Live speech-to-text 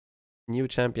New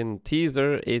champion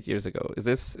teaser 8 years ago. Is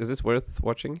this worth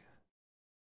watching?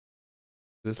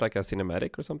 Is this like a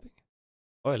cinematic or something?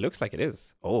 Oh, it looks like it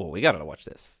is. Oh, we gotta watch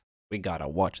this. We gotta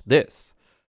watch this.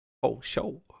 Oh,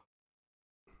 show.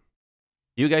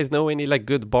 Do you guys know any like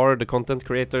good Bard content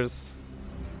creators?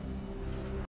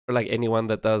 Or like anyone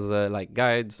that does like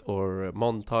guides or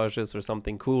montages or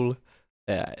something cool?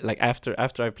 Like after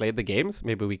I played the games,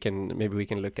 maybe we can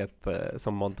look at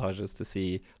some montages to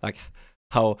see like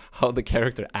how the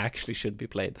character actually should be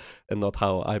played and not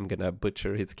how I'm gonna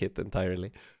butcher his kit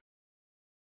entirely.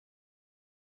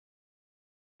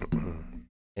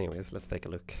 Anyways, let's take a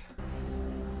look.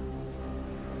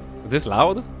 Is this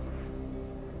loud?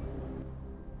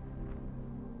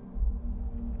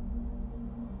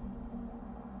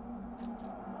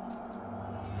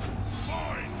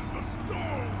 Find the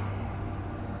stone.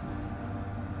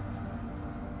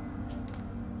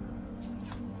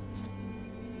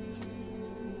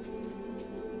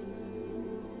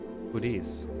 Who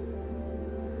these?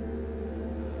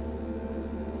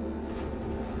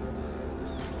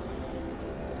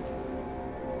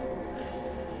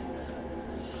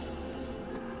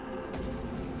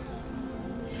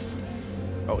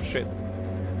 Oh shit.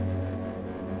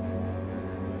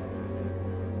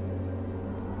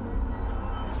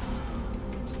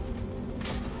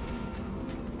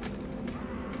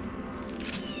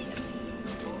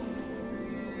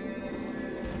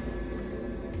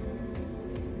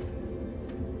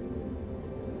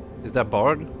 Is that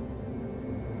Bard?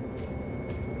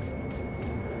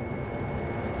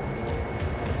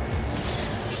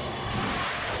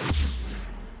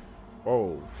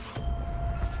 Whoa.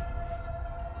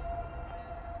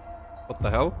 What the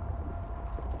hell?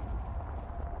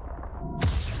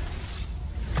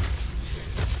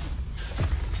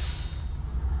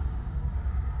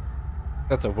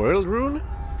 That's a world rune?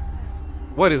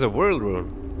 What is a world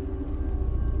rune?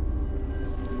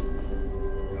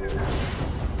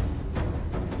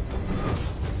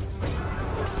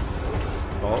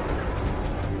 Oh.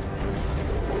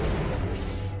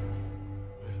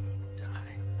 Will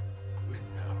die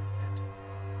without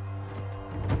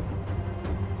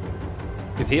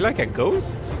it. Is he like a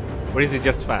ghost? Or is he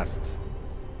just fast?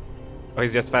 Oh,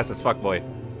 he's just fast as fuck, boy.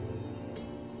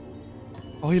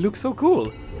 Oh, he looks so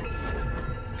cool.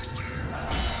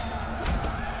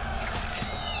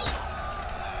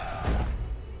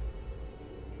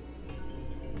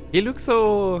 He looks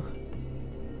so...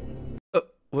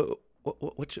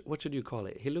 what should you call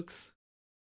it? He looks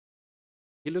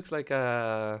like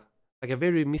a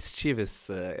very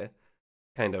mischievous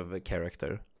kind of a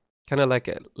character. Kind of like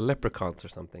a leprechaun or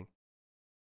something.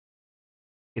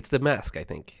 It's the mask, I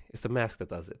think. It's the mask that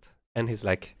does it. And his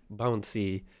like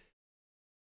bouncy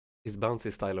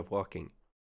style of walking.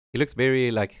 He looks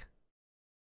very like,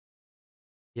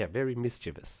 yeah, very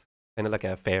mischievous. Kind of like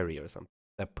a fairy or something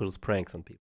that pulls pranks on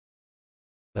people.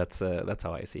 That's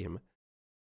how I see him.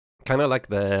 Kind of like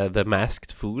the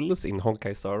masked fools in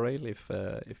Honkai Star Rail, if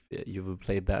you've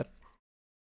played that.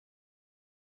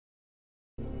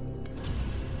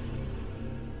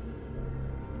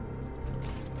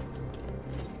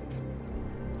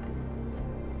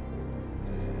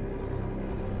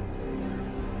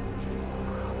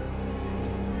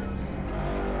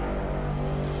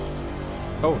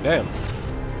 Oh damn.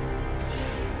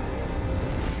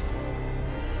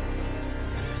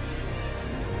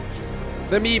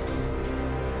 The meeps.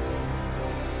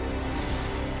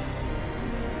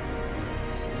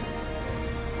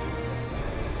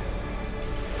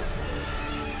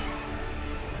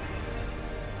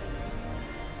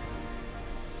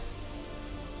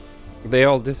 They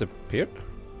all disappeared?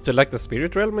 So like the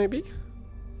spirit realm maybe?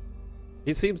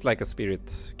 He seems like a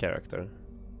spirit character.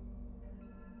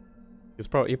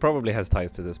 He probably has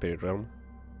ties to the spirit realm.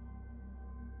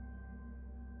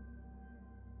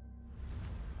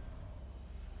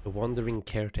 The Wandering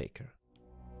Caretaker.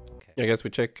 Okay. I guess we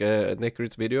check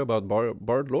Necrit's video about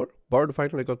Bard lore. Bard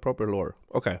finally got proper lore.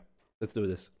 Okay, let's do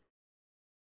this.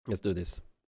 Let's do this.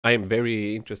 I am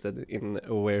very interested in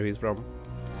where he's from.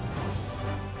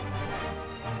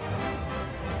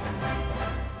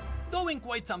 Going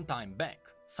quite some time back,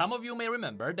 some of you may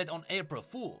remember that on April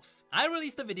Fools, I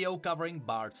released a video covering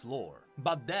Bard's lore.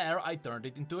 But there I turned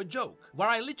it into a joke, where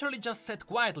I literally just sat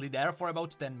quietly there for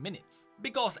about 10 minutes.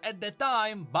 Because at that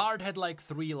time, Bard had like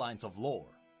 3 lines of lore.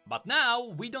 But now,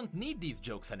 we don't need these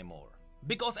jokes anymore.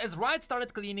 Because as Riot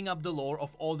started cleaning up the lore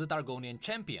of all the Targonian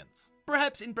champions,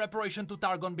 perhaps in preparation to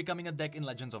Targon becoming a deck in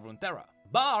Legends of Runeterra,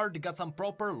 Bard got some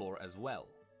proper lore as well.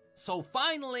 So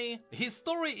finally, his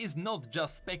story is not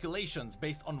just speculations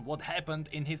based on what happened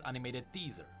in his animated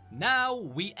teaser. Now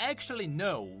we actually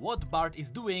know what Bard is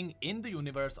doing in the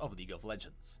universe of League of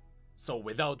Legends. So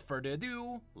without further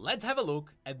ado, let's have a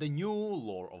look at the new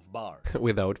lore of Bard.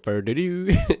 Without further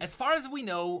ado. As far as we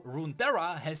know,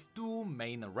 Runeterra has two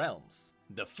main realms.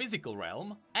 The physical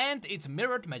realm and its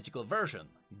mirrored magical version,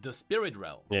 the spirit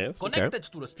realm. Yes, Connected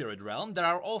to the spirit realm, there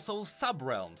are also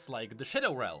sub-realms like the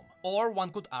shadow realm, or one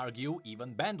could argue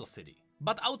even Bandle City.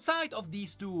 But outside of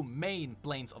these two main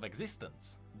planes of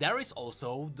existence, there is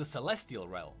also the celestial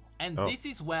realm. And this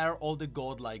is where all the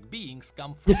godlike beings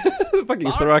come from. Fucking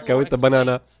Bard's Soraka lore with the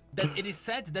banana. explains that it is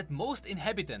said that most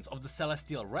inhabitants of the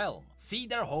celestial realm see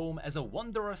their home as a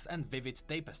wondrous and vivid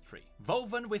tapestry,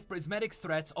 woven with prismatic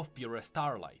threads of purest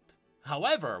starlight.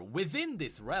 However, within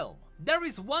this realm, there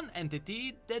is one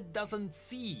entity that doesn't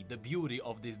see the beauty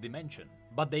of this dimension,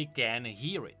 but they can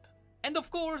hear it. And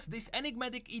of course, this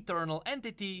enigmatic eternal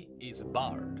entity is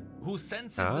Bard, who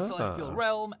senses the celestial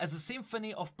realm as a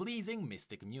symphony of pleasing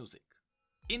mystic music.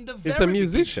 In the very He's a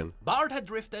musician. beginning, Bard had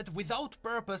drifted without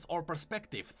purpose or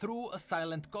perspective through a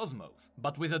silent cosmos,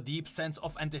 but with a deep sense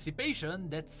of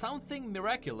anticipation that something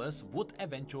miraculous would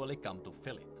eventually come to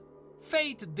fill it.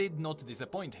 Fate did not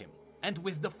disappoint him, and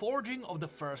with the forging of the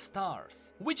first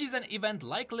stars, which is an event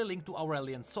likely linked to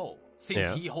Aurelian's soul, since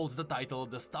he holds the title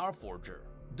the Star Forger,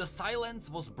 the silence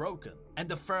was broken, and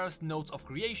the first notes of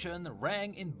creation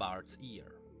rang in Bard's ear.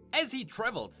 As he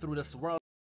traveled through the swirl.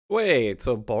 Wait,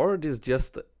 so Bard is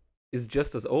just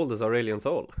as old as Aurelian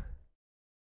Soul.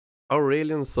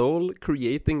 Aurelian Soul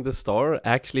creating the star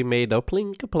actually made a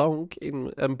plink-a-plonk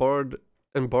and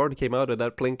Bard came out of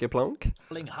that plink-a-plonk.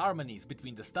 Harmonies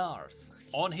between the stars.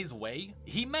 On his way,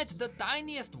 he met the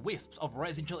tiniest wisps of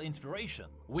residual inspiration,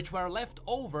 which were left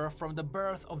over from the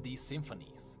birth of these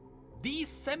symphonies. These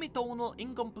semitonal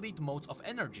incomplete modes of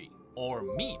energy, or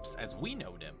meeps as we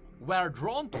know them, were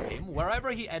drawn to him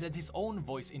wherever he added his own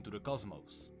voice into the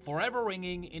cosmos, forever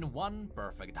ringing in one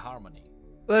perfect harmony.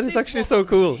 That is This actually was so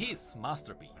cool. his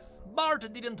masterpiece. Bard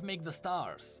didn't make the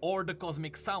stars, or the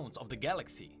cosmic sounds of the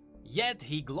galaxy, yet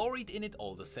he gloried in it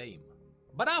all the same.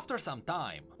 But after some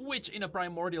time, which in a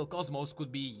primordial cosmos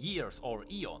could be years or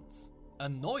eons, a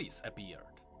noise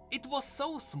appeared. It was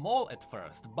so small at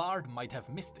first, Bard might have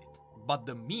missed it. But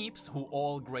the meeps, who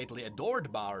all greatly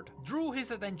adored Bard, drew his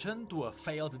attention to a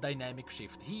failed dynamic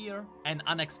shift here, an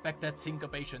unexpected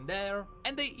syncopation there,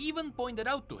 and they even pointed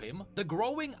out to him the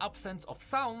growing absence of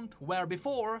sound where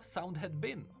before sound had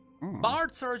been.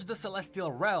 Bard searched the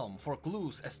celestial realm for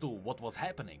clues as to what was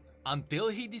happening, until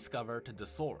he discovered the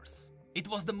source. It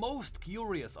was the most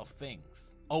curious of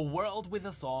things, a world with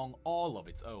a song all of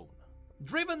its own.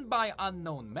 Driven by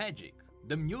unknown magic,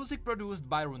 the music produced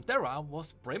by Runeterra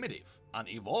was primitive,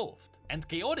 unevolved, and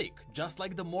chaotic, just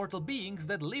like the mortal beings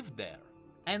that lived there.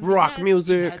 And Rock yet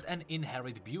music. It had an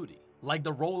inherent beauty, like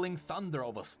the rolling thunder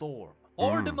of a storm,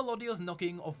 or the melodious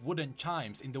knocking of wooden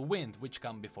chimes in the wind which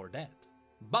come before that.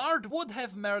 Bard would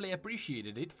have merely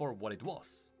appreciated it for what it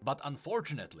was. But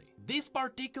unfortunately, this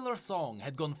particular song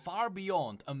had gone far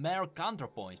beyond a mere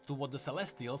counterpoint to what the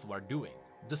Celestials were doing.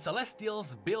 The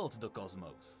Celestials built the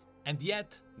cosmos, and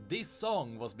yet this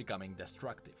song was becoming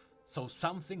destructive, so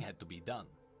something had to be done.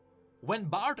 When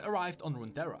Bard arrived on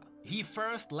Runeterra, he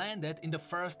first landed in the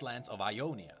first lands of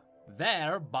Ionia.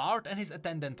 There, Bard and his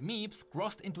attendant meeps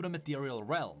crossed into the material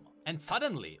realm, and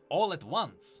suddenly, all at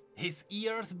once, his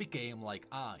ears became like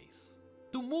eyes.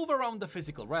 To move around the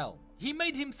physical realm, he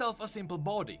made himself a simple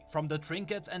body from the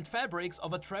trinkets and fabrics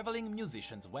of a traveling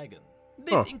musician's wagon.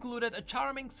 This included a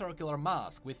charming circular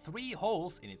mask with 3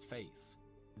 holes in its face.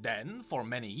 Then, for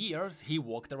many years, he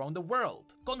walked around the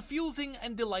world, confusing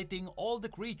and delighting all the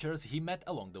creatures he met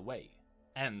along the way.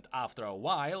 And after a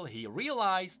while, he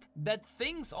realized that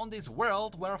things on this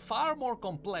world were far more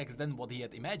complex than what he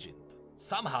had imagined.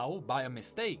 Somehow, by a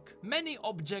mistake, many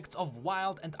objects of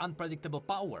wild and unpredictable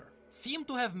power seemed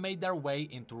to have made their way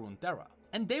into Runeterra,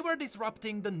 and they were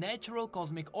disrupting the natural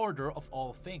cosmic order of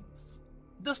all things.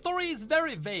 The story is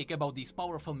very vague about these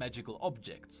powerful magical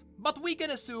objects, but we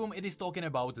can assume it is talking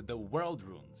about the world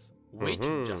runes, which,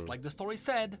 just like the story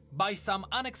said, by some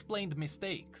unexplained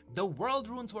mistake, the world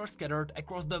runes were scattered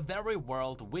across the very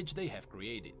world which they have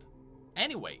created.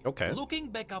 Anyway, looking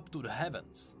back up to the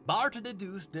heavens, Bard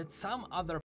deduced that some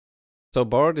other... So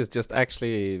Bard is just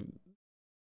actually...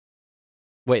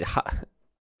 Wait,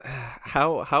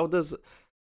 how does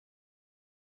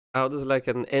like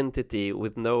an entity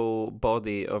with no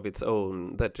body of its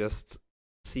own that just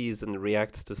sees and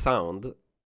reacts to sound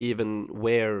even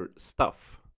wear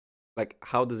stuff? Like,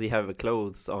 how does he have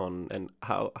clothes on, and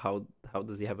how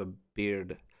does he have a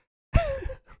beard?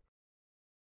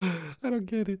 I don't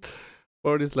get it.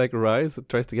 Bard is like Rise, who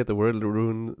tries to get the world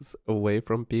runes away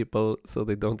from people so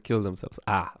they don't kill themselves.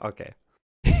 Ah, okay.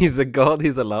 He's a god,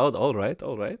 he's allowed. Alright,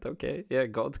 okay. Yeah,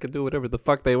 gods can do whatever the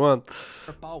fuck they want.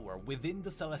 Power within the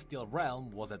celestial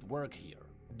realm was at work here,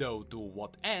 though to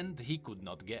what end he could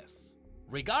not guess.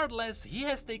 Regardless, he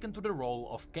has taken to the role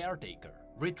of caretaker,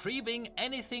 retrieving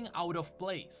anything out of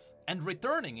place and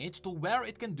returning it to where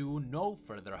it can do no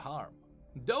further harm.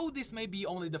 Though this may be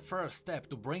only the first step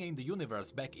to bringing the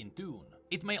universe back in tune,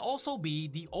 it may also be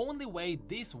the only way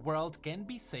this world can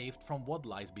be saved from what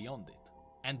lies beyond it.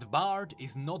 And Bard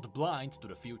is not blind to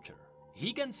the future.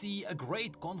 He can see a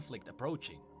great conflict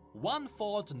approaching, one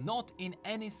fought not in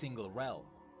any single realm,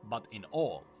 but in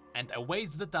all, and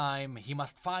awaits the time he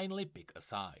must finally pick a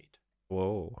side.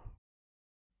 Whoa.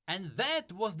 And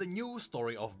that was the new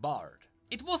story of Bard.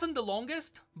 It wasn't the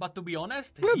longest, but to be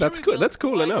honest, Yeah, he that's cool. That's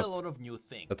cool quite enough. a lot of new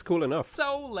things. That's cool enough.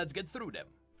 So let's get through them.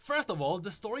 First of all,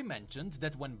 the story mentioned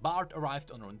that when Bard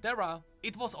arrived on Runeterra,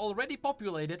 it was already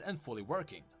populated and fully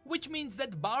working, which means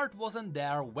that Bard wasn't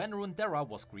there when Runeterra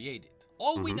was created.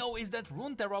 All we know is that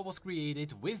Runeterra was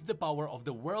created with the power of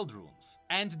the world runes,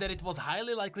 and that it was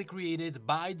highly likely created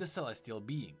by the celestial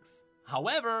beings.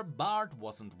 However, Bard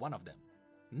wasn't one of them.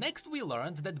 Next we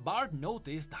learned that Bard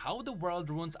noticed how the world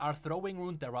runes are throwing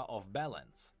Runeterra off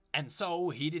balance. And so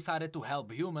he decided to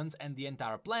help humans and the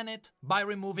entire planet by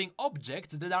removing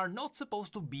objects that are not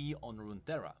supposed to be on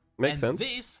Runeterra. Makes sense.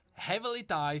 This heavily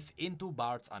ties into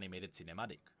Bard's animated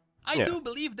cinematic. I Yeah. do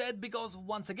believe that because,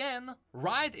 once again,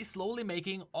 Riot is slowly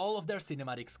making all of their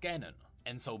cinematics canon,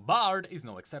 and so Bard is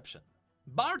no exception.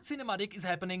 Bard's cinematic is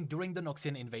happening during the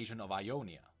Noxian invasion of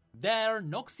Ionia. There,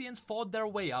 Noxians fought their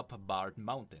way up Bard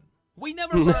Mountain. We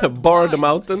never learned Bard why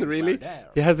Mountain, Noxians were really? there,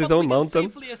 He has his but own we mountain? can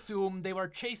safely assume they were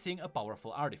chasing a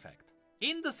powerful artifact.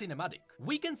 In the cinematic,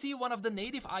 we can see one of the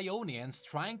native Ionians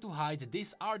trying to hide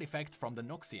this artifact from the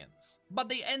Noxians, but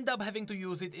they end up having to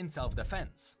use it in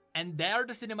self-defense. And there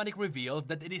the cinematic revealed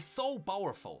that it is so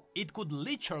powerful, it could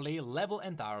literally level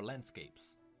entire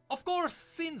landscapes. Of course,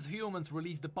 since humans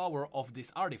released the power of this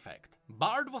artifact,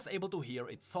 Bard was able to hear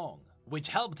its song, which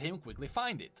helped him quickly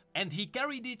find it, and he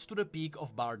carried it to the peak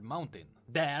of Bard Mountain.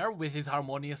 There, with his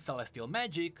harmonious celestial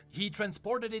magic, he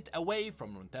transported it away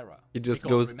from Runeterra. He just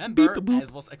Because goes, remember, beep, boop.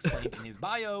 as was explained in his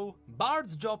bio,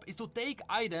 Bard's job is to take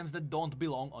items that don't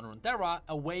belong on Runeterra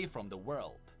away from the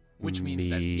world. Which means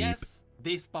that Meep. yes,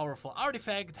 this powerful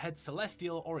artifact had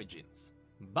celestial origins,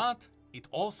 but it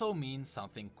also means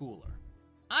something cooler.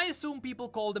 I assume people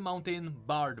call the mountain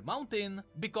Bard Mountain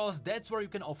because that's where you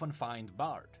can often find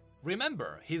Bard.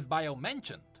 Remember, his bio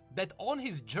mentioned that on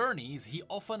his journeys he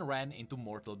often ran into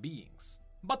mortal beings.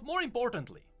 But more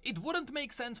importantly, it wouldn't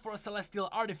make sense for a celestial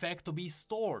artifact to be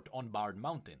stored on Bard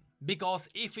Mountain, because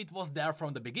if it was there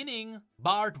from the beginning,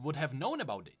 Bard would have known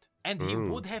about it, and he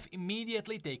would have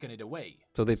immediately taken it away.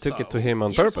 So they took it to So, him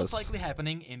on here's purpose. what's likely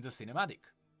happening in the cinematic.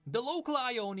 The local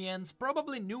Ionians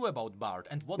probably knew about Bard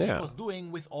and what Yeah. he was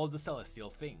doing with all the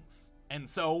celestial things. And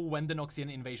so, when the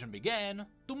Noxian invasion began,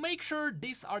 to make sure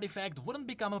this artifact wouldn't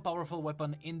become a powerful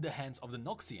weapon in the hands of the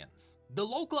Noxians, the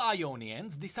local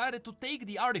Ionians decided to take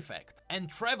the artifact and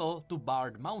travel to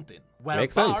Bard Mountain, where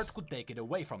Makes Bard sense. could take it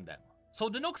away from them. So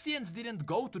the Noxians didn't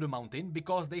go to the mountain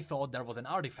because they thought there was an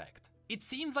artifact. It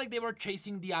seems like they were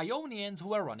chasing the Ionians who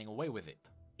were running away with it.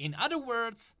 In other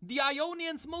words, the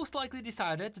Ionians most likely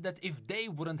decided that if they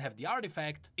wouldn't have the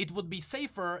artifact, it would be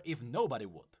safer if nobody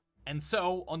would. And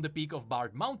so, on the peak of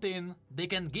Bard Mountain, they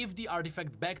can give the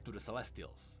artifact back to the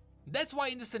Celestials. That's why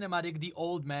in the cinematic the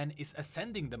old man is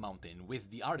ascending the mountain with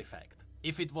the artifact.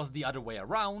 If it was the other way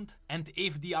around, and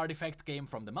if the artifact came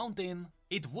from the mountain,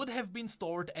 it would have been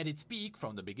stored at its peak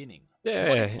from the beginning. Yeah.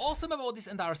 What is awesome about this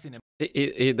entire cinematic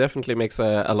It definitely makes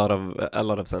a lot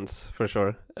of sense for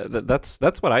sure.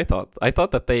 That's what I thought. I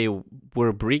thought that they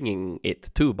were bringing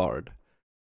it to Bard.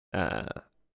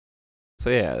 So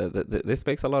yeah, this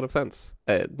makes a lot of sense.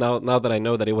 Now that I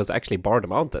know that it was actually Bard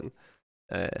Mountain,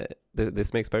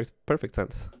 this makes perfect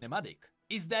sense.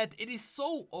 is that it is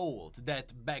so old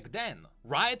that back then,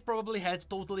 Riot probably had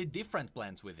totally different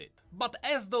plans with it. But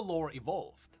as the lore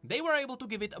evolved, they were able to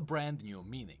give it a brand new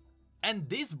meaning. And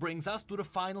this brings us to the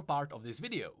final part of this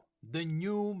video, the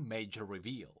new major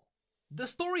reveal. The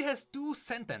story has two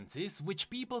sentences which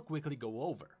people quickly go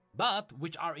over, but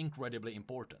which are incredibly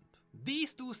important.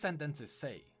 These two sentences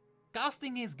say,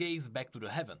 casting his gaze back to the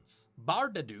heavens,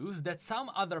 Bard deduced that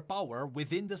some other power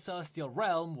within the celestial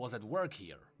realm was at work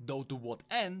here, though to what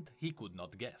end he could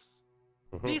not guess.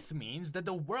 This means that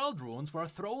the world runes were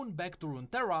thrown back to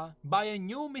Runeterra by a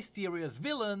new mysterious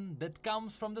villain that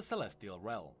comes from the Celestial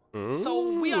Realm.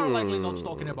 So we are likely not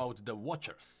talking about the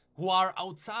Watchers, who are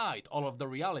outside all of the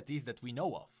realities that we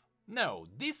know of. No,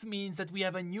 this means that we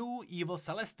have a new evil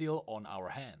Celestial on our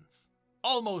hands.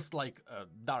 Almost like a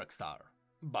Darkstar,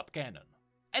 but canon.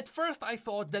 At first I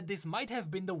thought that this might have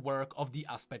been the work of the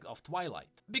Aspect of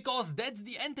Twilight, because that's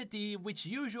the entity which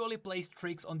usually plays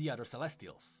tricks on the other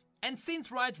Celestials. And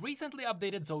since Riot recently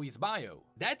updated Zoe's bio,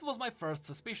 that was my first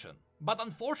suspicion. But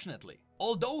unfortunately,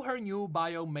 although her new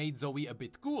bio made Zoe a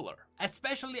bit cooler,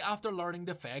 especially after learning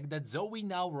the fact that Zoe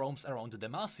now roams around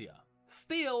Demacia,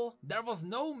 still, there was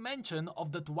no mention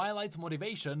of the Twilight's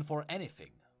motivation for anything.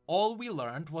 All we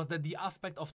learned was that the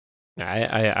Aspect of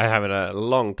I have a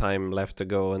long time left to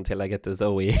go until I get to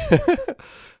Zoe.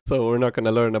 So we're not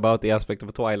gonna learn about the Aspect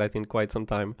of Twilight in quite some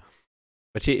time.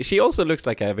 But she also looks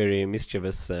like a very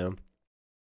mischievous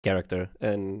character,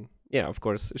 and yeah, of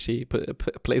course she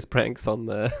plays pranks on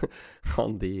the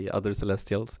on the other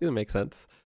Celestials. It makes sense.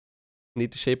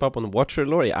 Need to shape up on Watcher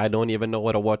lore. I don't even know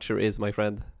what a Watcher is, my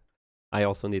friend. I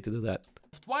also need to do that.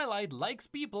 Twilight likes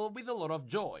people with a lot of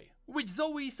joy, which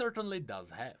Zoe certainly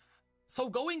does have. So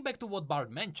going back to what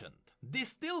Bard mentioned, this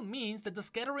still means that the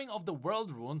scattering of the world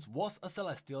runes was a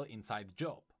Celestial inside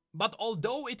job. But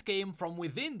although it came from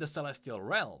within the Celestial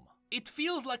Realm, it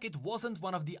feels like it wasn't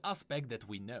one of the aspects that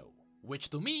we know, which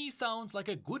to me sounds like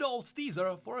a good old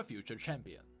teaser for a future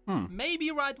champion.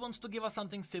 Maybe Riot wants to give us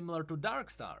something similar to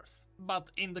Darkstars,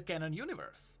 but in the canon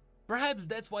universe. Perhaps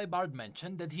that's why Bard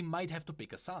mentioned that he might have to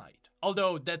pick a side.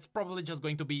 Although that's probably just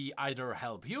going to be either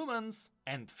help humans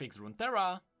and fix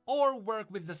Runeterra, or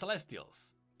work with the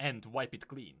Celestials and wipe it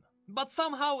clean. But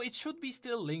somehow it should be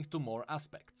still linked to more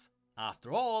aspects.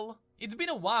 After all, it's been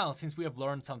a while since we have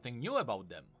learned something new about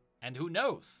them. And who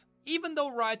knows, even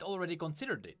though Riot already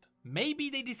considered it, maybe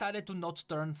they decided to not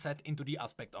turn Set into the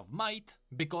Aspect of Might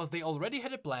because they already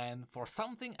had a plan for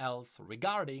something else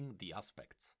regarding the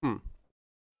aspects.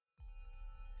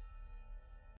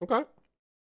 Okay.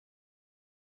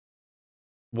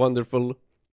 Wonderful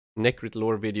Necrit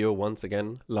Lore video once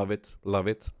again. Love it, love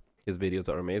it. His videos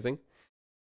are amazing.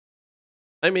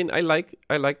 I mean, I like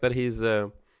that he's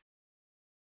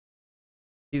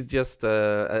just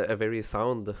a very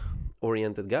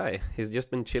sound-oriented guy. He's just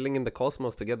been chilling in the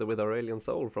cosmos together with Aurelion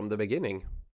Sol from the beginning.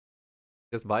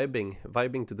 Just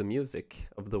vibing to the music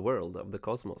of the world, of the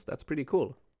cosmos. That's pretty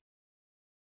cool.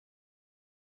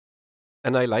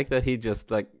 And I like that he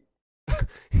just, like,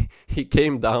 he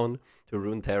came down to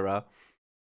Runeterra,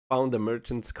 found the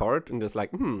merchant's cart, and just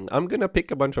like, I'm gonna pick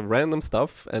a bunch of random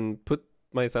stuff and put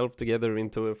myself together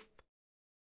into a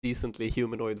decently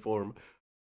humanoid form.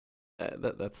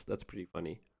 That's pretty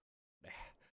funny.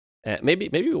 Maybe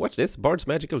we watch this Bard's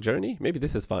Magical Journey. Maybe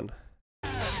this is fun.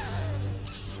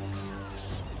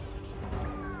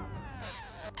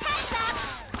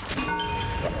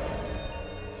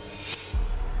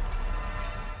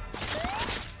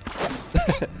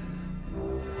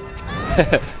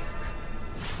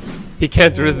 He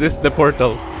can't resist the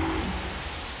portal.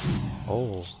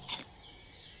 Oh.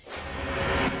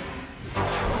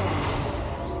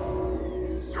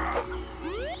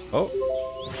 Oh.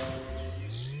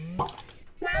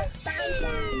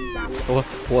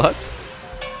 What?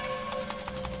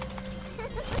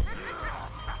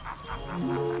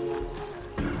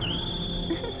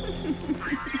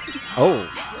 Oh,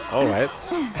 all right.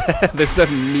 There's a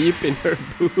meep in her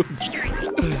boobs.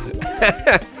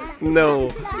 No.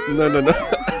 No.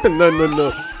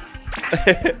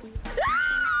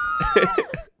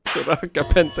 Soraka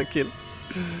pentakill.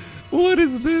 What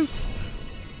is this?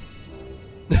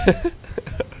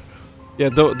 Yeah,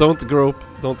 don't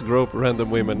grope random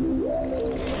women.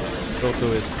 Don't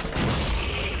do it.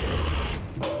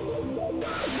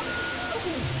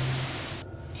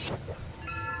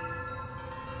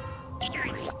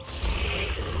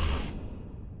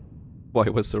 Why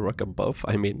was Soraka buff?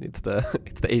 I mean, it's the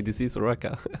ADC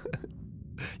Soraka.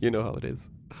 You know how it is.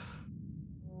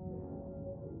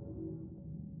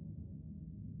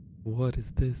 What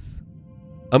is this?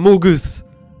 Amogus!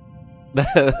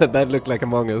 That looked like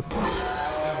Among Us.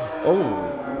 Oh!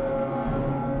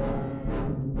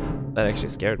 That actually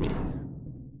scared me.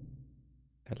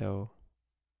 Hello.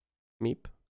 Meep.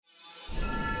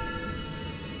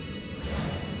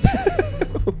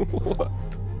 What?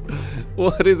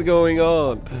 What is going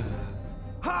on?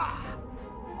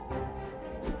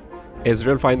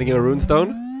 Israel finding a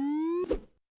runestone?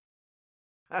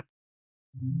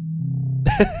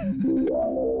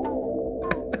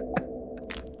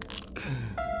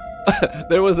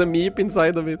 There was a meep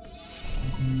inside of it.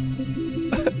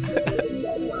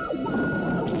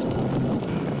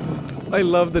 I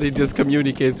love that he just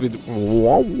communicates with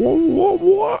wah, wah, wah,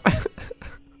 wah.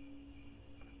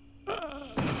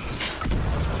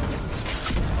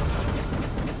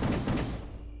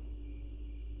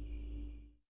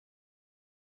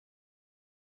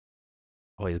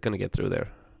 Oh, he's gonna get through there.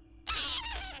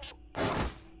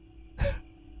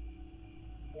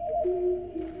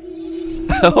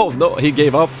 Oh no, he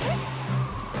gave up.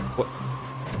 What?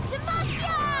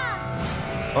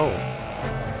 Oh.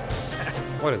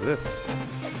 What is this?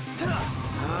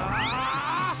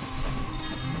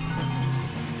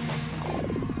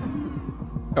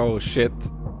 Oh shit.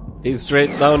 He's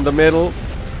straight down the middle.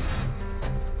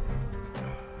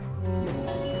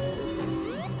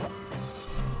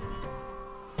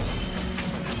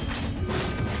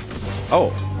 Oh.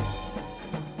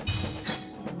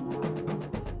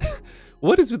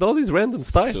 What is with all these random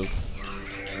styles?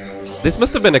 This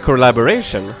must have been a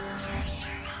collaboration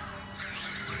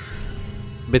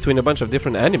between a bunch of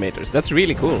different animators. That's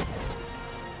really cool.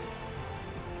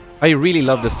 I really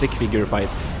love the stick figure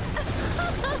fights.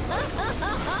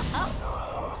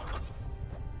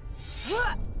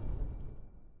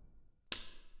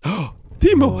 Oh,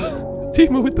 Timo!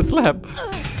 Timo with the slap!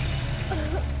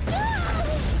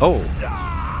 Oh.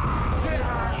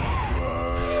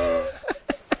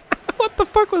 What the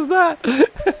fuck was that?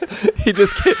 He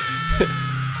just came...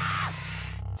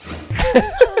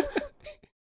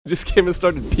 just came and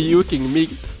started puking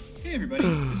meeps. Hey everybody,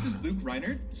 this is Luke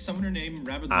Reinhardt, summoner named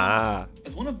Rabbit.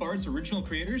 As one of Bard's original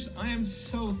creators, I am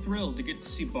so thrilled to get to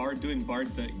see Bard doing Bard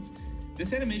things.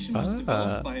 This animation was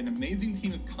developed by an amazing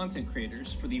team of content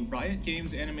creators for the Riot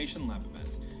Games Animation Lab event.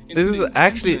 This is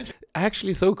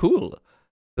actually so cool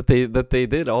that they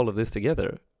did all of this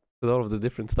together with all of the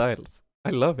different styles.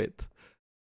 I love it.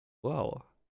 Wow.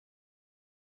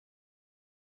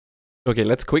 Okay,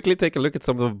 let's quickly take a look at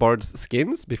some of Bard's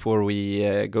skins before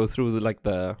we go through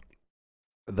the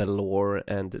lore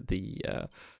and the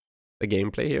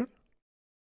gameplay here.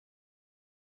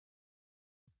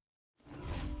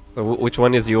 So which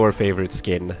one is your favorite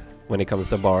skin when it comes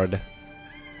to Bard?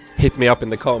 Hit me up in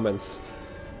the comments.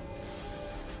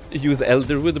 Use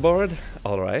Elderwood Bard.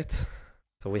 All right.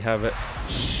 So we have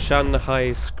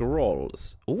Shanghai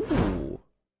Scrolls. Ooh.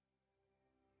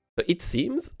 So it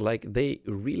seems like they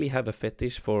really have a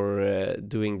fetish for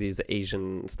doing these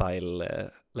Asian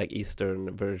style, like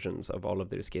Eastern versions of all of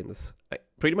their skins. Like,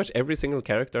 pretty much every single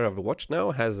character I've watched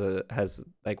now has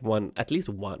like at least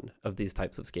one of these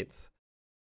types of skins.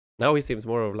 Now he seems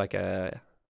more of like a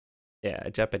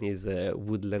Japanese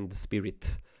woodland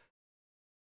spirit.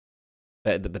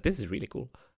 But this is really cool.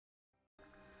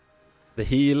 The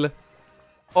heel.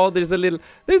 Oh, there's a little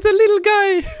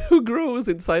guy who grows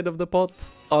inside of the pot.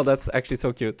 Oh, that's actually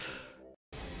so cute.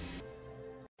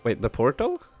 Wait, the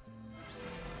portal?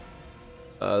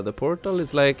 The portal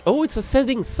is like, oh, it's a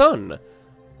setting sun.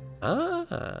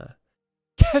 Ah,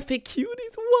 cafe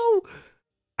cuties. Whoa,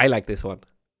 I like this one.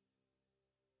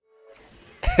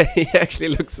 He actually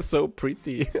looks so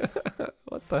pretty.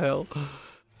 What the hell?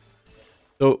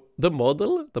 So the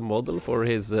model for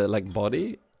his like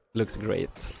body looks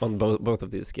great on both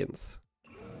of these skins.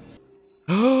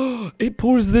 It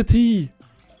pours the tea.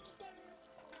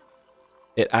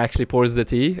 It actually pours the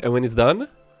tea, and when it's done,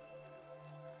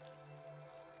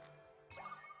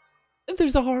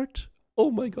 there's a heart.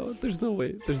 Oh my god, there's no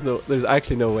way. There's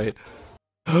actually no way.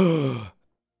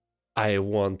 I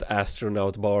want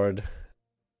astronaut Bard.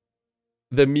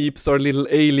 The meeps are little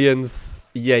aliens.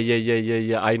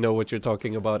 Yeah. I know what you're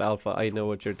talking about, Alpha. I know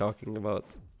what you're talking about.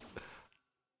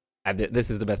 And this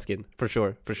is the best skin, for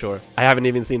sure. I haven't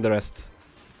even seen the rest.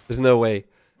 There's no way.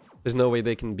 There's no way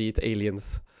they can beat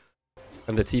aliens.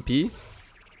 And the TP?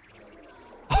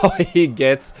 Oh, he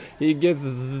gets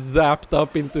zapped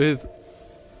up into his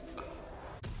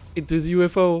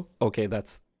UFO. Okay,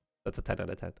 that's a 10 out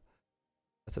of 10.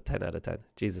 That's a 10 out of 10.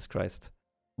 Jesus Christ.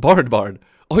 Bard.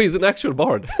 Oh, he's an actual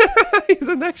Bard. He's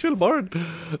an actual Bard.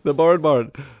 The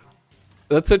Bard.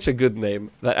 That's such a good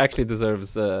name. That actually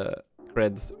deserves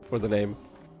creds for the name.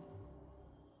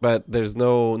 But there's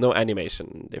no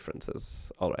animation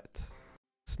differences. All right.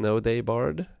 Snow Day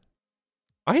Bard.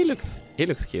 Oh, he looks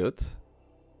cute.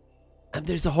 And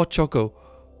there's a hot choco.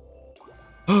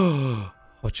 Oh,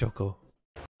 hot choco.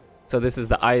 So this is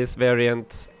the ice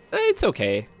variant. It's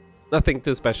okay. Nothing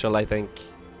too special, I think.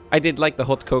 I did like the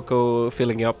hot cocoa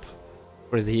filling up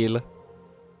for his heel.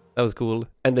 That was cool.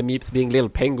 And the meeps being little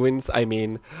penguins. I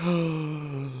mean,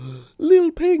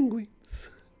 little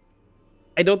penguins.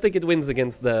 I don't think it wins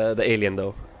against the alien,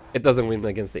 though. It doesn't win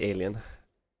against the alien.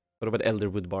 What about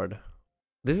Elderwood Bard?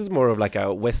 This is more of like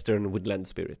a Western woodland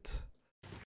spirit.